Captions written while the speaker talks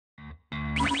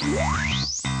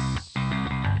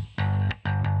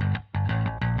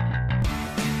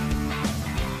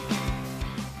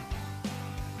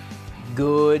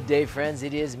Good day, friends.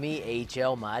 It is me,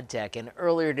 HLModTech, and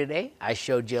earlier today I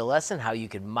showed you a lesson how you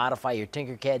could modify your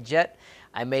Tinkercad Jet.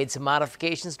 I made some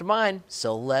modifications to mine,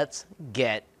 so let's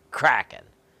get cracking.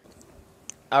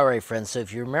 Alright friends, so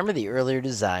if you remember the earlier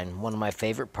design, one of my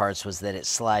favorite parts was that it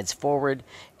slides forward,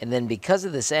 and then because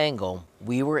of this angle,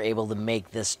 we were able to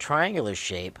make this triangular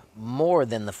shape more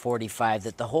than the 45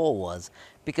 that the hole was,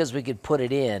 because we could put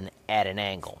it in at an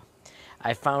angle.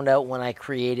 I found out when I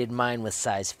created mine with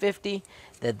size 50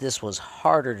 that this was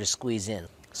harder to squeeze in.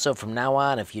 So from now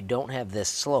on, if you don't have this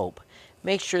slope,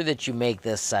 make sure that you make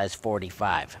this size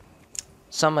 45.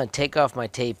 So I'm going to take off my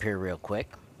tape here real quick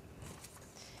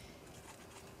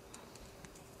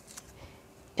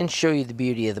and show you the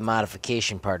beauty of the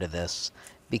modification part of this.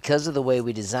 Because of the way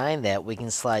we designed that, we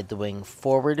can slide the wing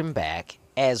forward and back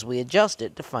as we adjust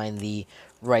it to find the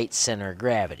right center of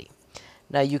gravity.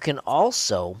 Now you can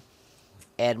also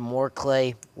add more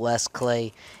clay, less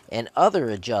clay, and other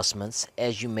adjustments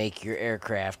as you make your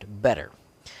aircraft better.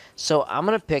 So I'm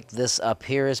going to pick this up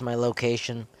here as my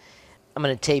location. I'm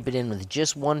going to tape it in with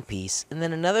just one piece. And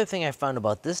then another thing I found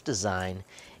about this design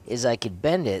is I could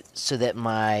bend it so that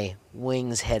my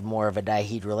wings had more of a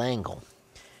dihedral angle,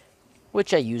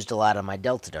 which I used a lot on my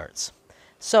Delta darts.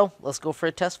 So let's go for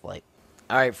a test flight.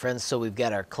 Alright friends, so we've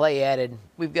got our clay added,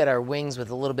 we've got our wings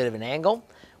with a little bit of an angle,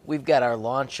 we've got our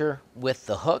launcher with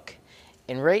the hook,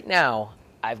 and right now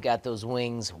I've got those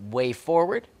wings way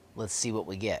forward. Let's see what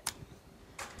we get.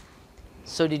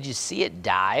 So did you see it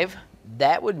dive?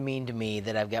 That would mean to me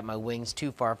that I've got my wings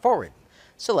too far forward.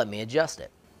 So let me adjust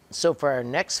it. So for our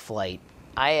next flight,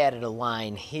 I added a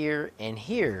line here and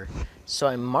here, so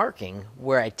I'm marking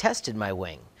where I tested my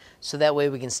wing. So that way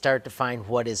we can start to find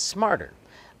what is smarter.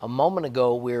 A moment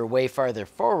ago we were way farther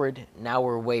forward, now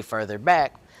we're way farther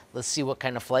back. Let's see what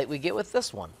kind of flight we get with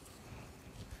this one.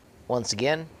 Once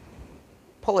again,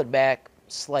 pull it back,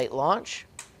 slight launch.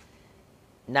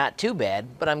 Not too bad,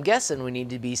 but I'm guessing we need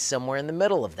to be somewhere in the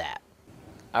middle of that.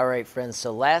 Alright friends,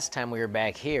 so last time we were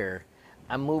back here,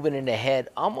 I'm moving it ahead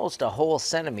almost a whole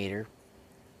centimeter.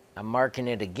 I'm marking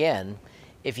it again.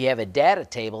 If you have a data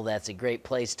table, that's a great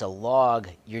place to log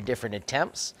your different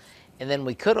attempts. And then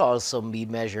we could also be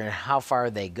measuring how far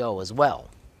they go as well.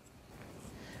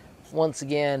 Once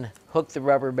again, hook the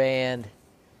rubber band,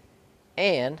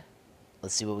 and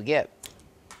let's see what we get.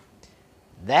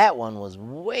 That one was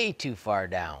way too far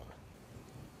down.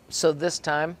 So this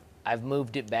time, I've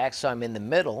moved it back so I'm in the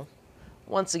middle.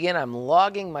 Once again, I'm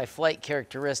logging my flight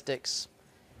characteristics,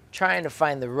 trying to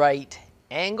find the right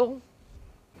angle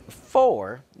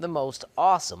for the most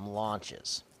awesome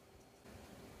launches.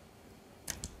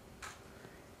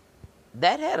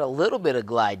 That had a little bit of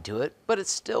glide to it, but it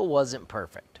still wasn't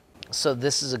perfect. So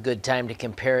this is a good time to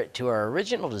compare it to our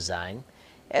original design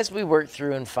as we work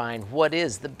through and find what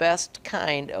is the best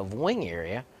kind of wing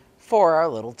area for our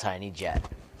little tiny jet.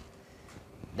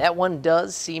 That one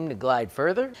does seem to glide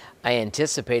further. I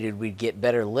anticipated we'd get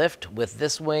better lift with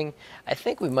this wing. I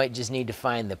think we might just need to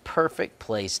find the perfect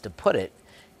place to put it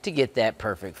to get that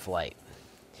perfect flight.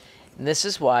 And this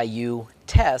is why you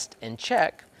test and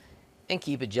check and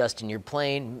keep adjusting your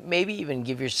plane, maybe even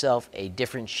give yourself a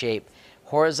different shape,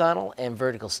 horizontal and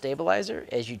vertical stabilizer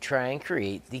as you try and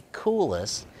create the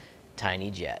coolest tiny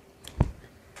jet.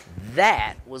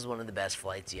 That was one of the best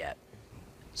flights yet.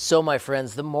 So my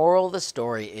friends, the moral of the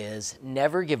story is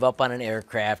never give up on an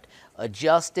aircraft.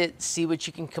 Adjust it, see what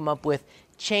you can come up with.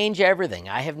 Change everything.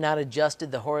 I have not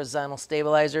adjusted the horizontal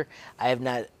stabilizer. I have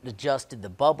not adjusted the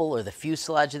bubble or the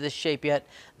fuselage of this shape yet.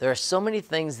 There are so many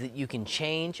things that you can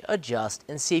change, adjust,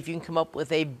 and see if you can come up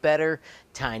with a better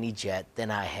tiny jet than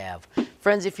I have.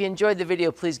 Friends, if you enjoyed the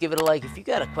video, please give it a like. If you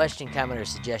got a question, comment, or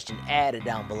suggestion, add it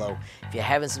down below. If you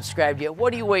haven't subscribed yet,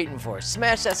 what are you waiting for?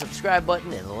 Smash that subscribe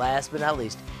button, and last but not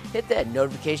least, hit that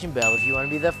notification bell if you want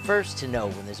to be the first to know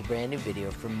when there's a brand new video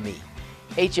from me,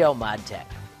 HLModTech.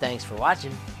 Thanks for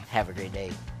watching. Have a great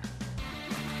day.